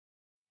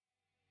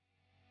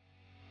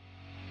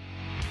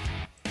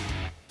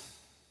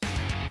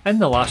In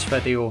the last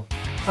video,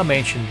 I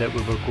mentioned that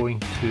we were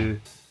going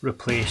to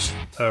replace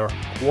our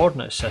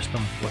coordinate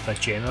system with a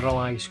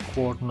generalized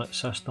coordinate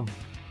system.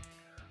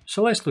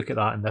 So let's look at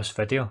that in this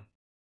video.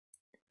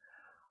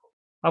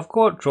 I've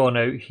got drawn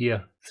out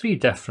here three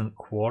different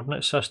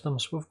coordinate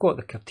systems. We've got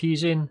the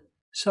Cartesian,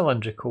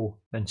 cylindrical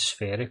and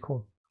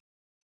spherical.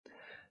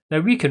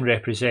 Now we can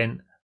represent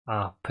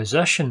a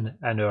position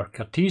in our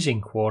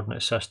Cartesian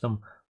coordinate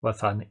system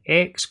with an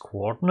x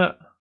coordinate,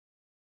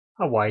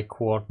 a y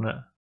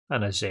coordinate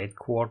and a z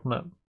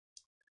coordinate.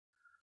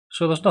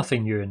 So there's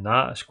nothing new in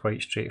that, it's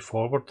quite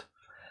straightforward.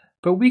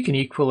 But we can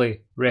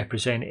equally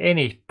represent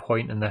any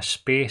point in this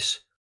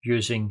space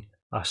using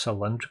a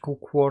cylindrical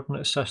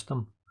coordinate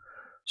system.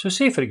 So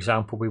say for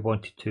example we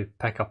wanted to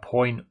pick a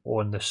point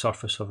on the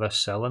surface of this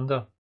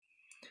cylinder.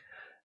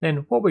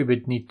 Then what we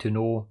would need to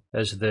know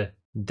is the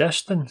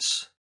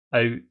distance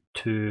out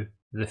to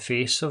the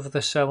face of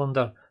the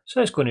cylinder.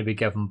 So it's going to be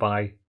given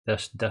by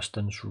this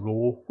distance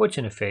rho, which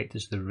in effect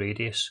is the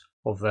radius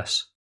of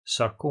this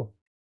circle.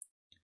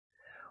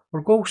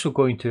 We're also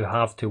going to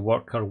have to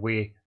work our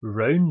way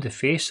round the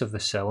face of the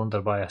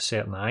cylinder by a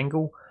certain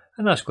angle,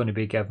 and that's going to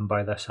be given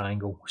by this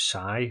angle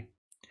psi.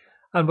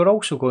 And we're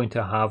also going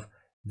to have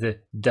the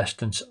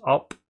distance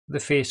up the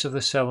face of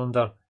the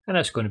cylinder, and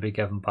it's going to be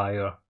given by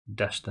our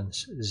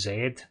distance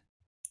z.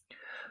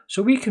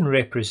 So we can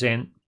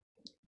represent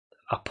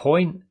a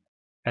point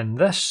in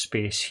this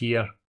space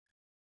here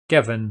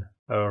given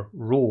our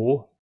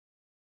rho,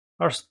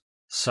 our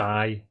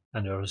psi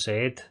and our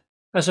z,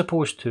 as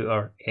opposed to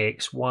our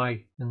x,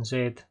 y and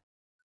z.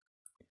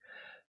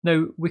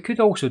 Now we could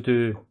also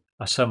do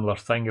a similar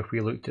thing if we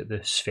looked at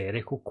the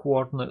spherical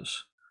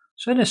coordinates.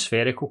 So in a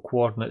spherical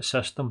coordinate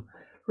system,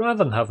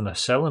 rather than having a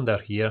cylinder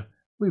here,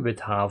 we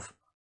would have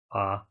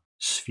a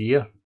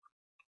sphere.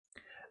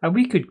 And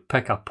we could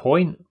pick a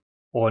point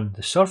on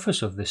the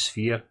surface of the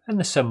sphere in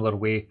the similar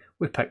way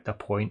we picked a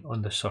point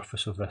on the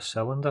surface of this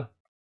cylinder.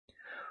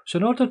 So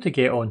in order to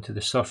get onto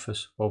the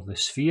surface of the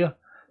sphere,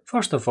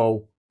 first of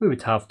all, we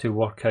would have to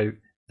work out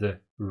the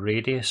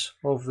radius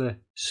of the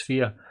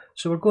sphere.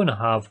 So we're going to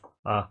have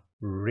a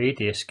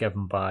radius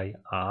given by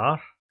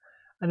r,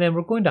 and then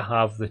we're going to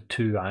have the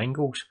two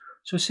angles.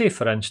 So say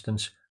for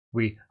instance,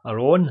 we are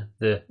on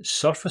the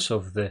surface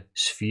of the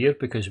sphere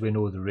because we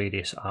know the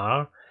radius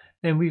r,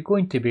 then we're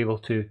going to be able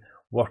to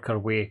work our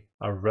way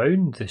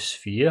around the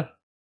sphere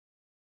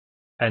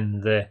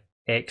in the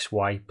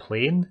xy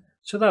plane.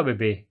 So that would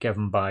be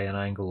given by an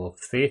angle of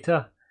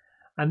theta.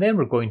 And then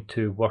we're going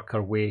to work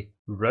our way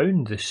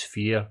round the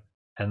sphere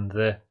in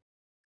the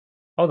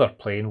other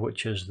plane,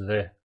 which is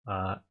the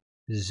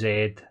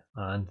z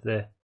and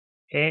the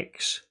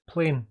x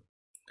plane.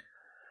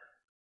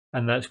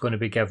 And that's going to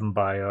be given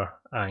by our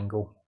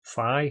angle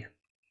phi.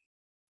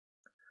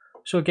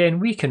 So again,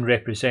 we can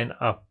represent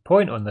a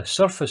point on the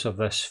surface of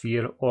this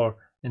sphere, or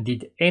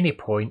indeed any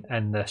point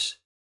in this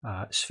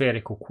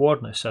spherical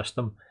coordinate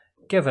system,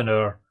 given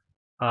our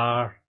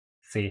r,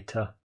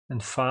 theta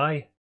and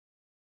phi.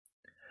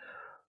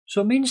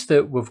 So it means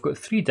that we've got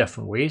three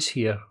different ways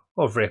here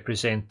of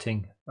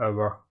representing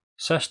our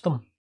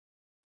system.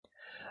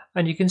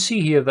 And you can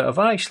see here that I've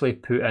actually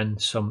put in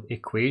some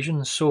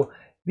equations. So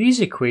these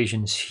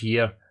equations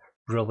here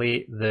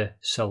relate the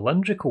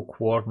cylindrical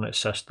coordinate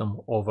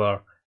system of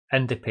our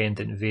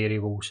independent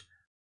variables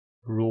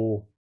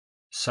rho,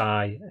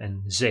 psi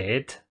and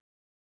z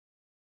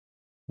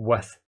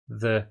with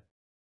the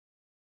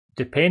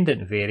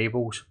dependent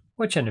variables,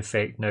 which in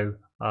effect now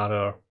are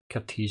our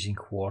Cartesian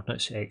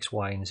coordinates x,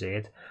 y and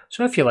z.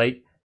 So if you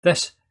like,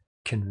 this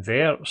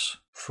converts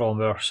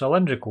from our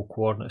cylindrical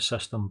coordinate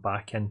system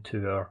back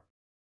into our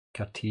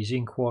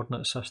Cartesian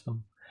coordinate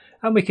system.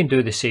 And we can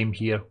do the same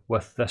here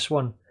with this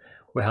one.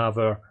 We have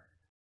our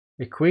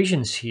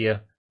equations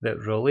here that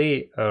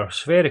relate our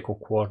spherical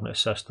coordinate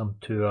system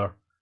to our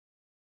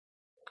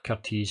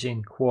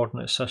Cartesian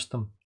coordinate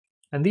system.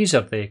 And these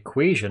are the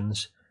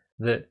equations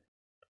that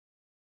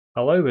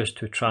allow us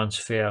to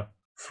transfer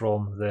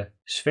from the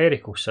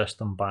spherical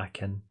system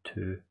back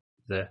into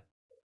the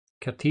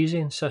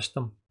Cartesian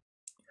system.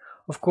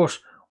 Of course,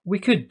 we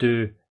could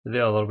do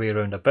the other way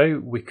around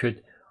about. We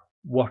could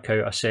work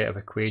out a set of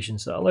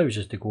equations that allows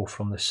us to go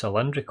from the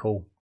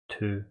cylindrical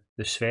to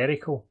the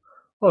spherical,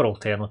 or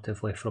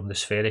alternatively from the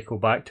spherical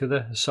back to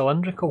the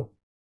cylindrical.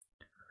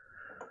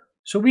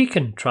 So we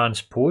can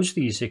transpose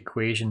these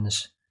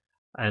equations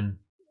in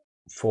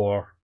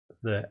for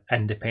the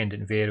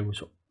independent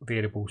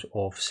variables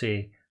of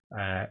say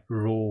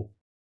rho,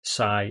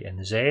 psi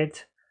and z.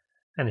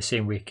 In the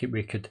same way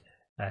we could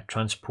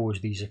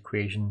transpose these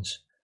equations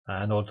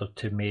in order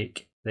to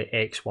make the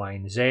x, y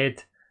and z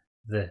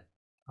the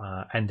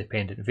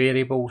independent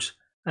variables,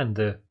 and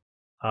the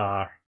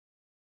r,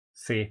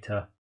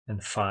 theta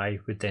and phi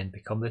would then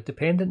become the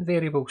dependent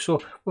variables. So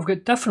we've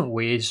got different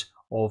ways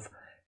of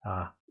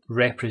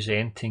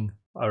representing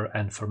our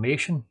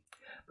information,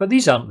 but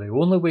these aren't the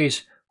only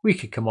ways. We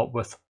could come up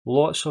with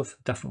lots of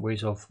different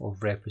ways of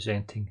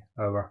representing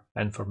our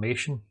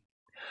information.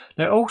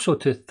 Now also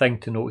the thing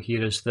to note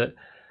here is that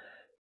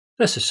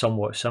this is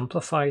somewhat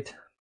simplified.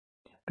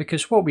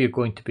 because what we're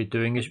going to be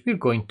doing is we're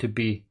going to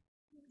be,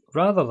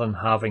 rather than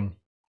having,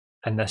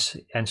 in this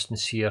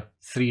instance here,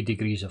 3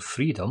 degrees of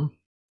freedom,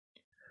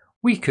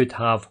 we could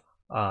have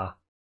a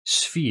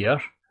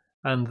sphere,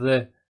 and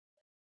the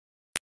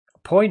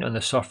point on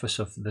the surface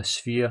of the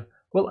sphere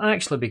will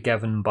actually be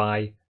given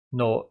by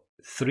not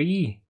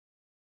 3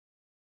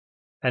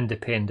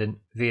 independent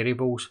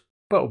variables,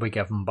 but will be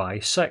given by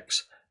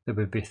 6. There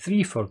would be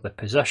 3 for the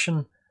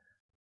position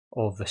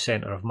of the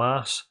centre of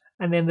mass,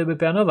 and then there would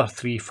be another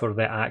 3 for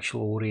the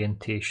actual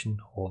orientation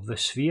of the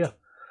sphere.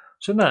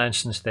 So in that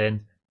instance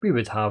then, we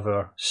would have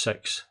our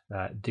 6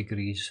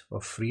 degrees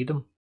of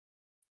freedom.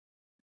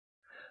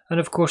 And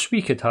of course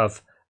we could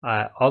have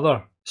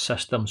other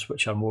systems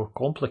which are more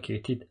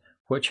complicated,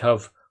 which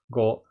have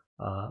got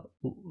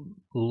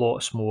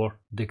lots more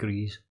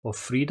degrees of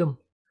freedom.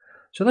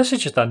 So this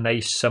is just a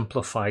nice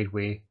simplified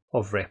way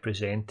of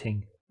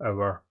representing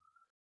our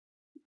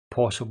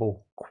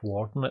possible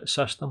coordinate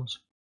systems.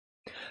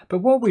 But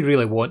what we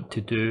really want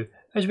to do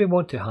is we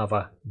want to have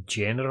a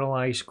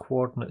generalized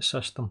coordinate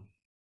system.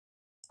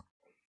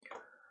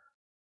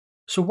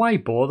 So why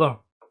bother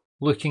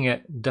looking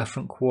at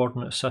different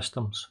coordinate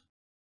systems?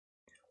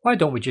 Why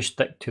don't we just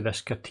stick to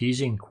this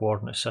Cartesian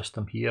coordinate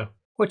system here,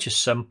 which is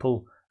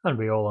simple and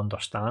we all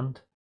understand?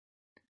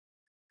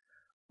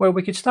 Well,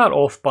 we could start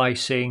off by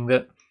saying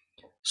that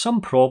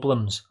some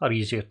problems are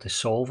easier to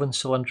solve in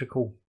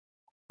cylindrical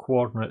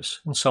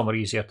coordinates and some are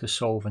easier to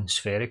solve in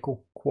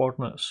spherical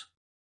coordinates.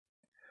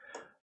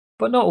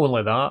 But not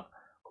only that,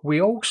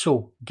 we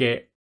also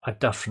get a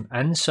different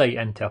insight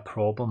into a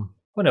problem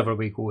whenever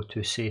we go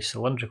to, say,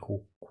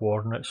 cylindrical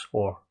coordinates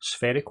or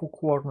spherical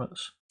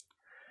coordinates.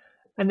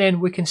 And then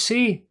we can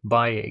say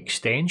by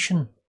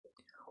extension,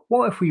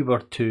 what if we were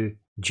to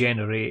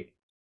generate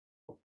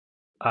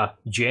a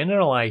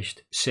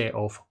generalized set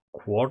of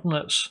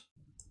coordinates?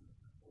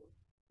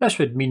 This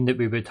would mean that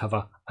we would have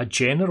a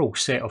general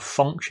set of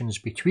functions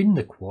between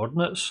the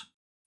coordinates.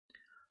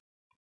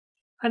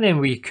 And then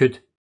we could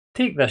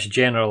take this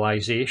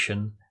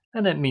generalization,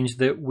 and it means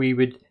that we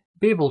would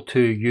be able to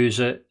use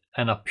it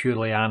in a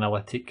purely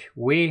analytic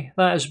way.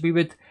 That is, we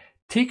would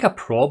take a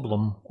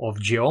problem of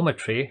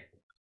geometry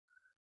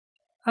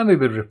and we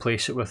would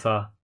replace it with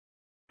a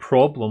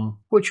problem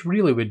which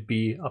really would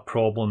be a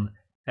problem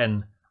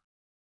in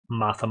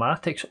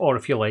mathematics, or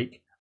if you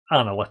like,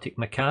 analytic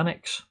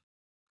mechanics.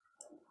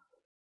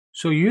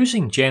 So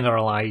using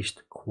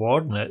generalized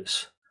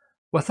coordinates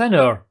within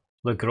our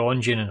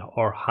Lagrangian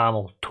or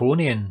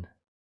Hamiltonian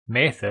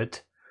method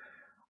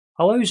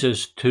allows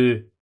us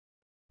to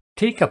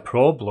take a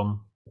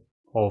problem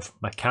of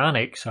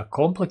mechanics, a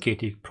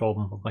complicated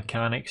problem of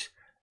mechanics,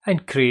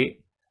 and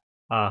create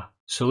a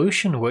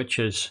solution which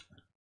is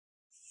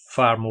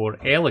far more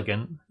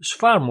elegant, it's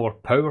far more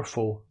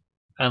powerful,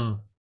 and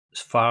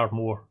it's far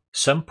more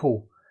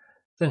simple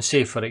than,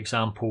 say, for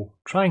example,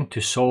 trying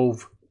to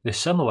solve the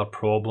similar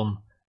problem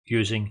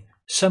using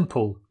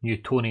simple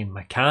Newtonian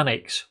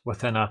mechanics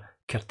within a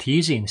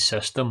Cartesian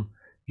system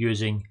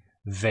using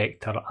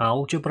vector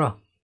algebra.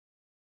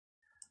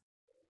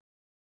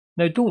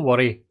 Now don't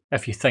worry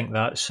if you think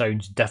that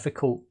sounds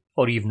difficult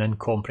or even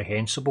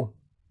incomprehensible.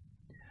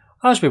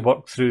 As we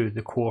work through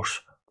the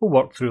course, we'll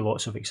work through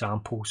lots of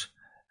examples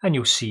and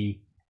you'll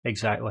see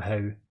exactly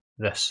how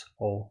this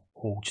all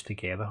holds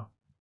together.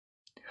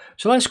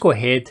 So let's go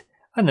ahead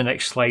in the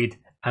next slide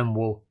and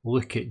we'll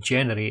look at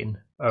generating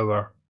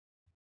our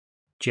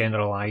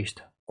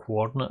generalized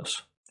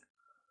coordinates.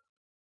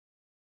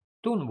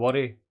 Don't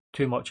worry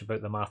too much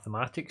about the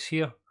mathematics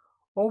here.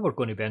 All we're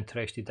going to be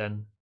interested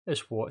in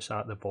is what's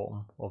at the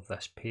bottom of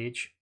this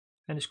page,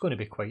 and it's going to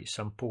be quite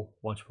simple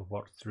once we've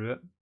worked through it.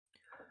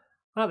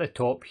 At the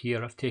top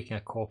here I've taken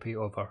a copy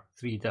of our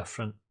 3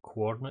 different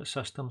coordinate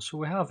systems. So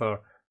we have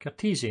our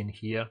Cartesian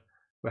here,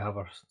 we have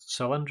our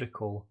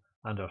cylindrical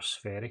and our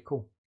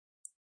spherical.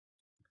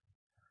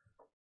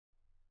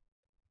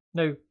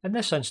 Now in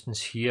this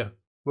instance here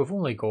we've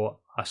only got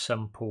a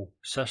simple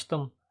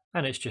system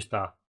and it's just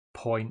a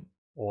point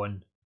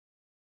on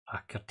a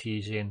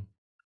Cartesian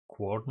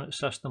coordinate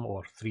system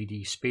or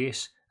 3D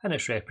space, and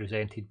it's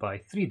represented by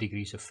 3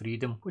 degrees of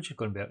freedom, which is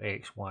going to be our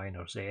x, y and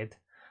our z.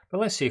 But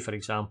let's say for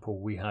example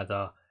we had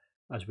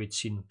as we'd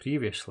seen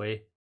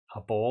previously,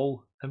 a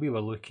ball, and we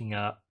were looking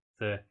at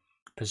the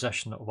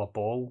position of a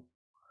ball.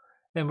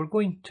 Then we're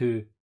going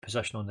to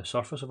position on the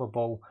surface of a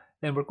ball,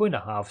 then we're going to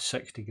have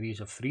 6 degrees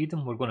of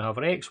freedom. We're going to have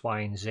our x,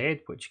 y and z,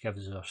 which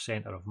gives us our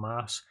centre of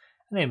mass,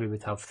 and then we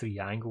would have 3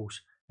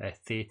 angles,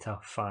 theta,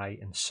 phi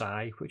and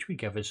psi, which would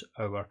give us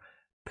our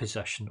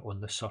position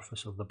on the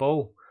surface of the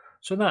ball.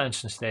 So in that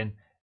instance then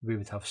we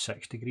would have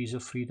 6 degrees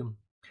of freedom.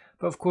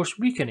 But of course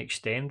we can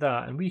extend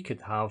that and we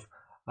could have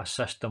a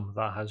system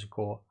that has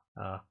got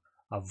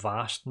a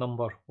vast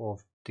number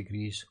of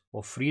degrees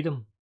of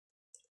freedom.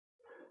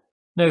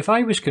 Now if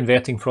I was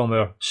converting from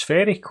our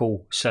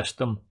spherical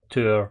system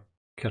to our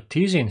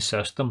Cartesian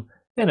system,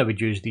 then I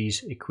would use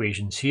these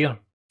equations here,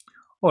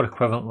 or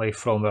equivalently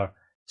from our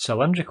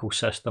cylindrical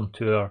system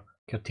to our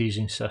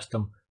Cartesian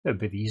system, it would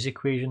be these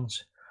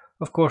equations.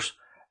 Of course,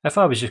 if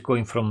I was just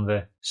going from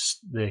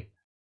the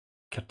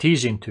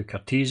Cartesian to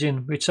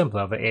Cartesian, we'd simply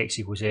have it x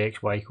equals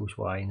x, y equals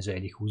y, and z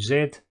equals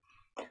z.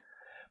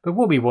 But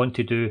what we want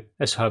to do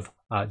is have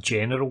a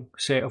general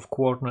set of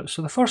coordinates.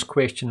 So the first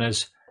question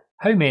is,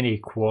 how many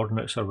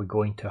coordinates are we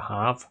going to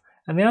have?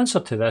 And the answer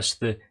to this,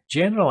 the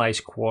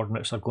generalized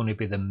coordinates are going to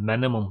be the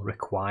minimum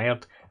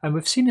required. And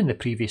we've seen in the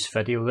previous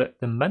video that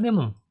the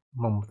minimum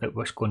that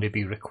was going to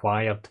be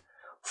required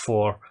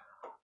for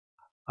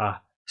a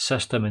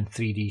system in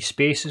 3D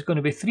space is going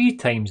to be 3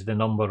 times the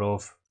number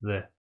of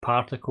the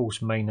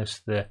particles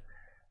minus the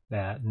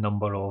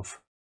number of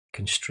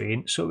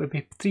constraints. So it would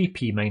be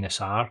 3p minus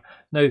r.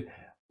 Now,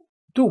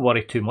 don't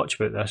worry too much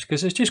about this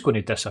because it's just going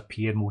to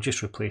disappear and we'll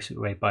just replace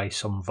it by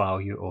some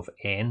value of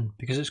n,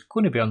 because it's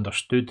going to be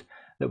understood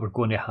that we're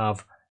going to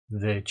have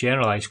the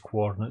generalized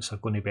coordinates are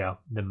going to be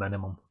the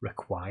minimum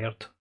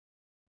required.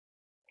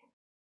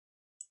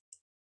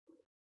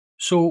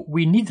 So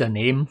we need a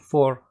name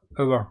for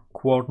our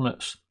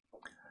coordinates,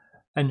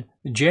 and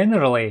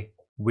generally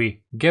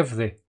we give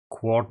the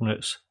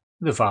coordinates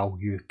the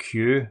value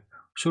q.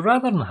 So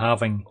rather than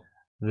having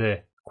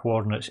the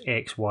coordinates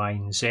x, y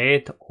and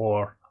z,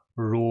 or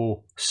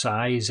rho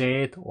psi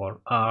z, or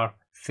r,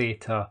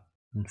 theta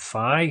and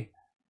phi,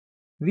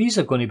 these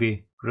are going to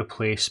be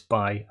replaced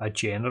by a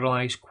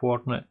generalized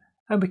coordinate,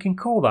 and we can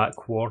call that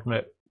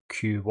coordinate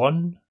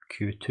q1,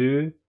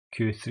 q2,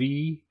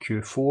 q3,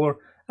 q4,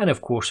 and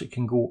of course it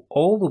can go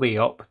all the way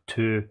up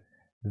to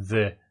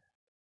the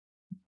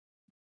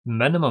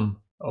minimum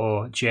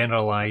of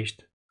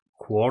generalized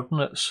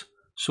coordinates.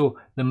 So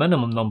the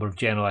minimum number of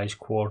generalized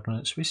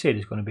coordinates we said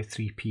is going to be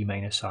 3p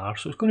minus r,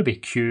 so it's going to be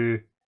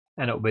q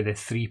and it'll be the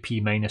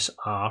 3p minus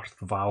rth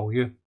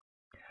value.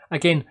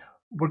 Again,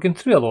 we're going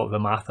through a lot of the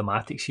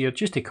mathematics here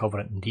just to cover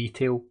it in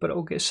detail, but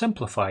it'll get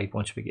simplified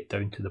once we get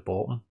down to the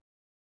bottom.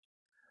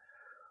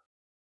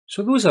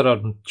 So those are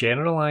our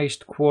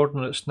generalized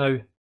coordinates now.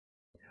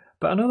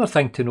 But another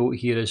thing to note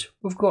here is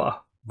we've got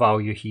a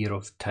value here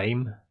of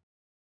time.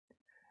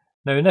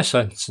 Now in this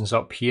instance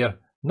up here,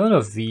 none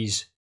of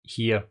these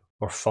here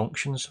were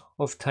functions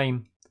of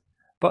time,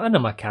 but in a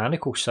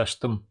mechanical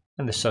system,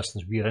 in the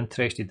systems we're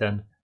interested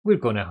in, we're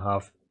going to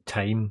have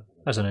time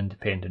as an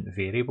independent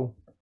variable.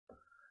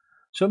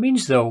 So it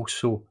means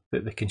also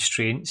that the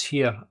constraints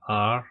here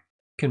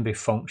can be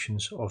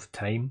functions of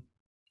time.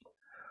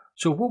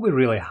 So what we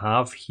really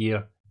have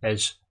here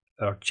is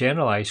our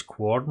generalized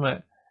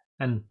coordinate,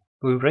 and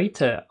we write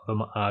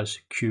them as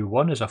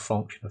q1 is a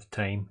function of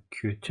time,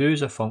 q2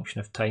 is a function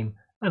of time,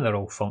 and they're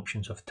all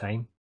functions of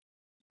time.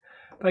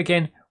 But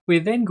again, we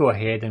then go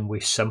ahead and we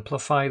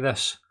simplify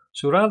this.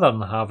 So rather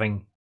than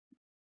having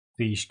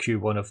these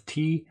q1 of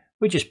t,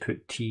 we just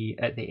put t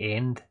at the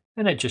end,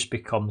 and it just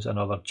becomes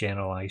another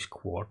generalized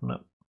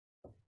coordinate.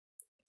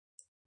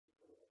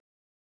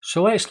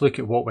 So let's look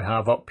at what we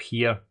have up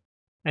here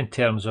in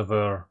terms of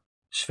our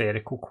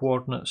spherical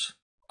coordinates.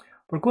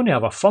 We're going to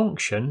have a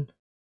function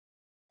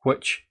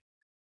which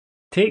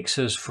takes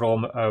us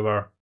from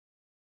our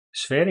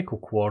spherical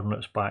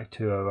coordinates back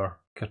to our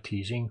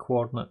Cartesian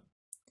coordinate.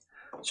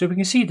 So we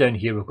can see down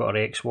here we've got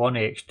our x1,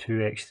 x2,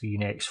 x3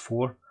 and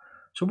x4.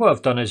 So what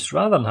I've done is,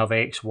 rather than have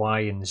x,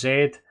 y and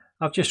z,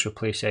 I've just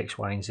replaced x,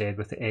 y and z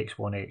with the x1,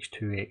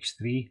 x2,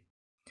 x3.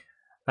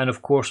 And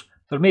of course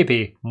there may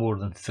be more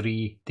than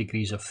 3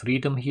 degrees of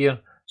freedom here,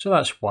 so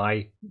that's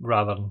why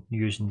rather than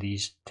using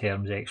these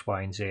terms x,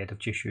 y and z, I've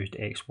just used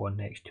x1,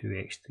 x2,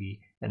 x3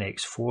 and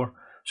x4.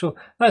 So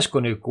that's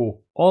going to go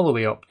all the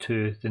way up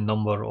to the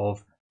number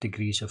of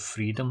degrees of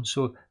freedom.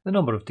 So the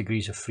number of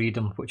degrees of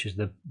freedom, which is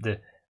the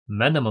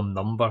minimum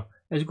number,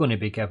 is going to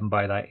be given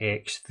by that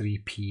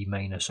x3p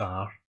minus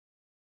r.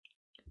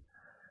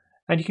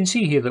 And you can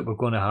see here that we're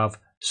going to have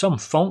some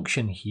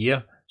function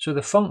here. So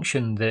the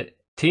function that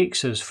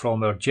takes us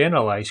from our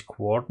generalized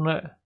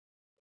coordinate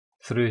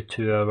through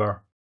to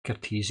our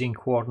Cartesian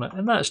coordinate,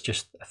 and that's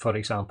just, for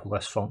example,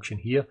 this function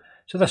here.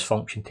 So this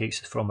function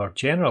takes us from our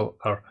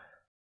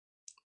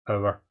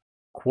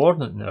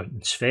coordinate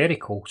in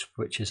sphericals,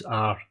 which is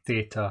r,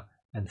 theta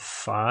and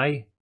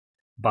phi,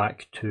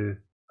 back to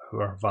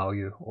our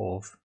value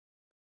of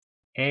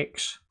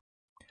x.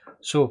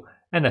 So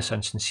in this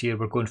instance here,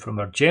 we're going from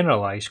our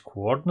generalized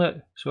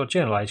coordinate. So our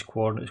generalized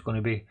coordinate is going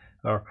to be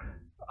a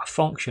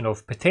function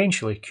of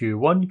potentially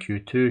q1,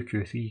 q2,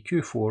 q3,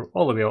 q4,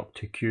 all the way up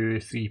to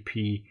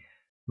q3p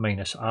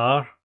minus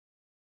r.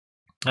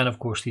 And of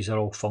course, these are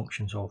all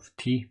functions of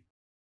t.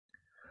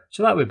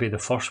 So that would be the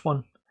first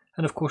one.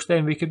 And of course,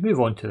 then we could move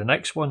on to the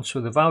next one.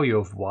 So the value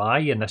of y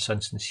in this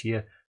instance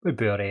here would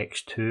be our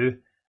x2.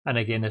 And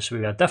again, this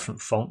would be a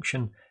different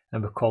function,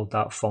 and we called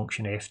that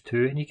function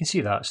f2. And you can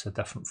see that's the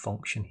different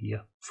function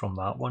here from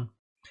that one.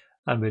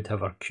 And we'd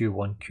have our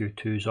q1,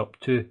 q2s up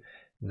to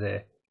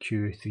the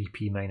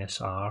q3p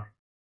minus r.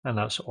 And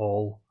that's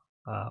all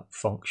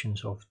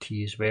functions of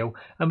t as well.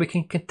 And we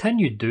can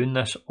continue doing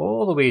this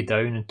all the way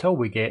down until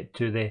we get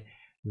to the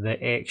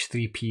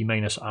x3p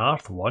minus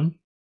rth one.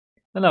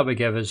 And that would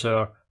give us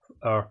our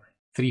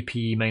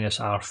 3p minus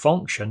r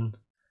function,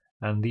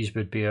 and these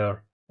would be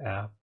our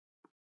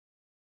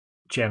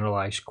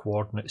generalized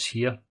coordinates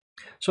here.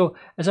 So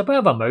it's a bit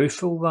of a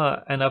mouthful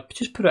that, and I've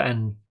just put it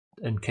in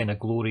kind of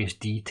glorious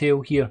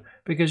detail here,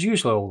 because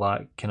usually all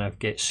that kind of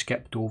gets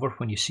skipped over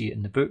when you see it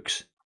in the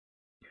books.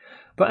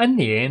 But in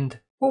the end,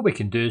 what we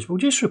can do is we'll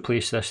just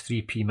replace this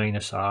 3p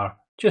minus r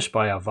just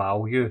by a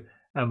value,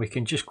 and we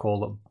can just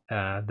call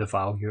it the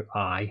value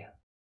I.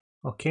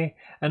 Okay,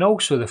 and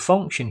also the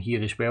function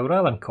here as well,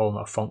 rather than calling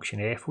it a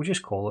function f, we'll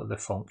just call it the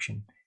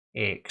function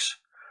x.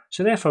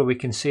 So therefore we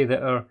can say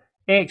that our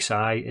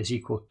xi is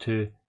equal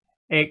to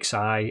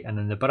xi, and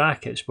in the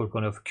brackets we're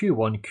going to have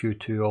q1,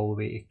 q2 all the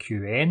way to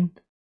qn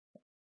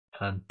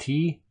and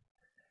t.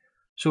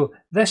 So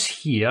this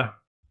here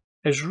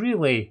is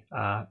really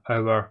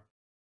our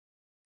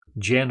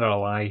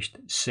generalized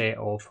set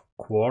of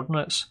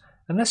coordinates,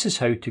 and this is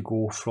how to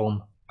go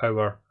from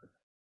our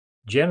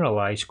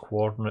generalized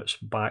coordinates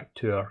back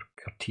to our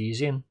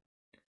Cartesian.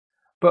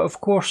 But of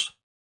course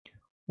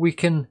we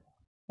can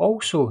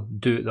also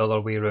do it the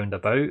other way round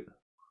about.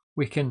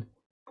 We can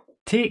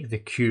take the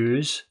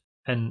q's,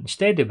 and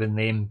instead of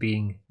them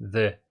being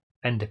the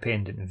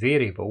independent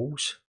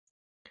variables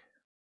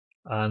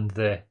and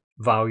the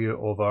value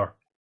of our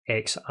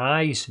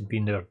xi's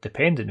being their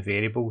dependent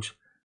variables,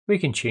 we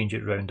can change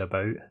it round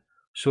about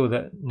so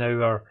that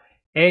now our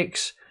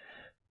xi's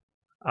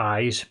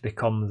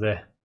become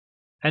the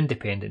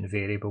independent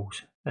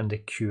variables and the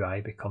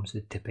qi becomes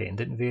the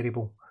dependent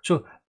variable.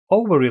 So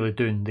all we're really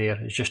doing there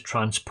is just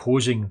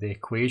transposing the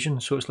equation.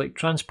 So it's like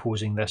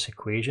transposing this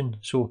equation.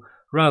 So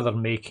rather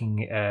than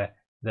making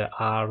the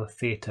r, the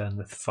theta and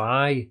the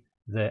phi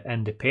the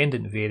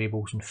independent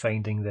variables and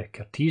finding the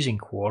Cartesian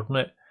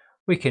coordinate,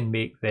 we can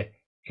make the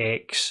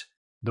x,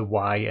 the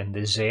y and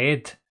the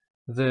z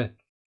the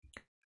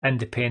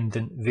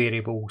independent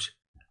variables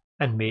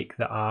and make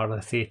the r,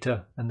 the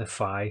theta and the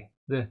phi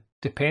the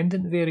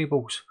dependent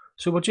variables.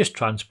 So we're just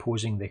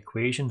transposing the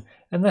equation,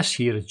 and this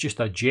here is just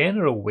a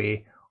general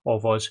way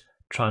of us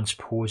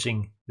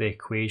transposing the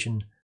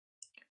equation.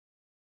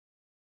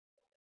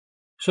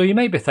 So you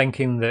might be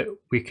thinking that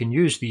we can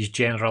use these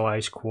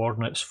generalized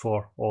coordinates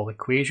for all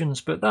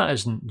equations, but that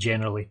isn't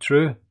generally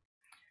true.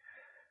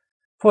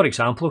 For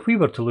example, if we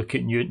were to look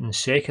at Newton's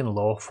second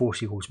law,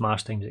 force equals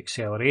mass times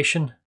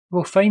acceleration,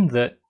 we'll find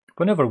that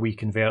whenever we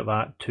convert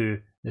that to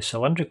the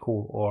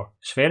cylindrical or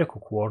spherical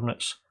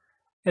coordinates,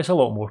 it's a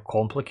lot more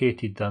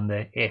complicated than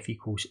the F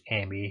equals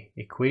ma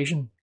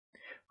equation.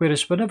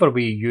 Whereas whenever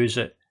we use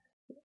it,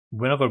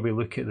 whenever we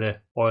look at the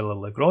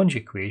Euler-Lagrange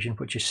equation,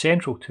 which is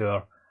central to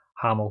our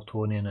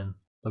Hamiltonian and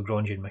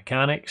Lagrangian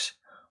mechanics,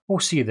 we'll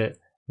see that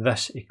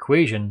this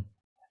equation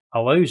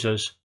allows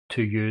us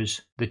to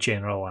use the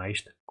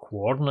generalized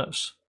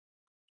coordinates.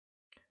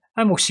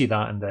 And we'll see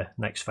that in the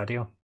next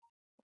video.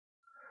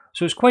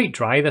 So it's quite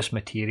dry, this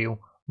material,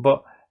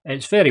 but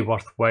it's very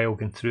worthwhile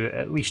going through it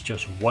at least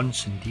just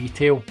once in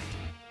detail,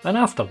 and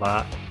after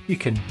that you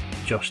can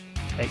just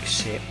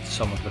accept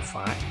some of the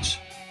facts.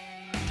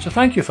 So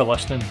thank you for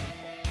listening.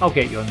 I'll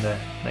get you on the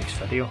next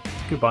video.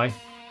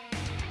 Goodbye.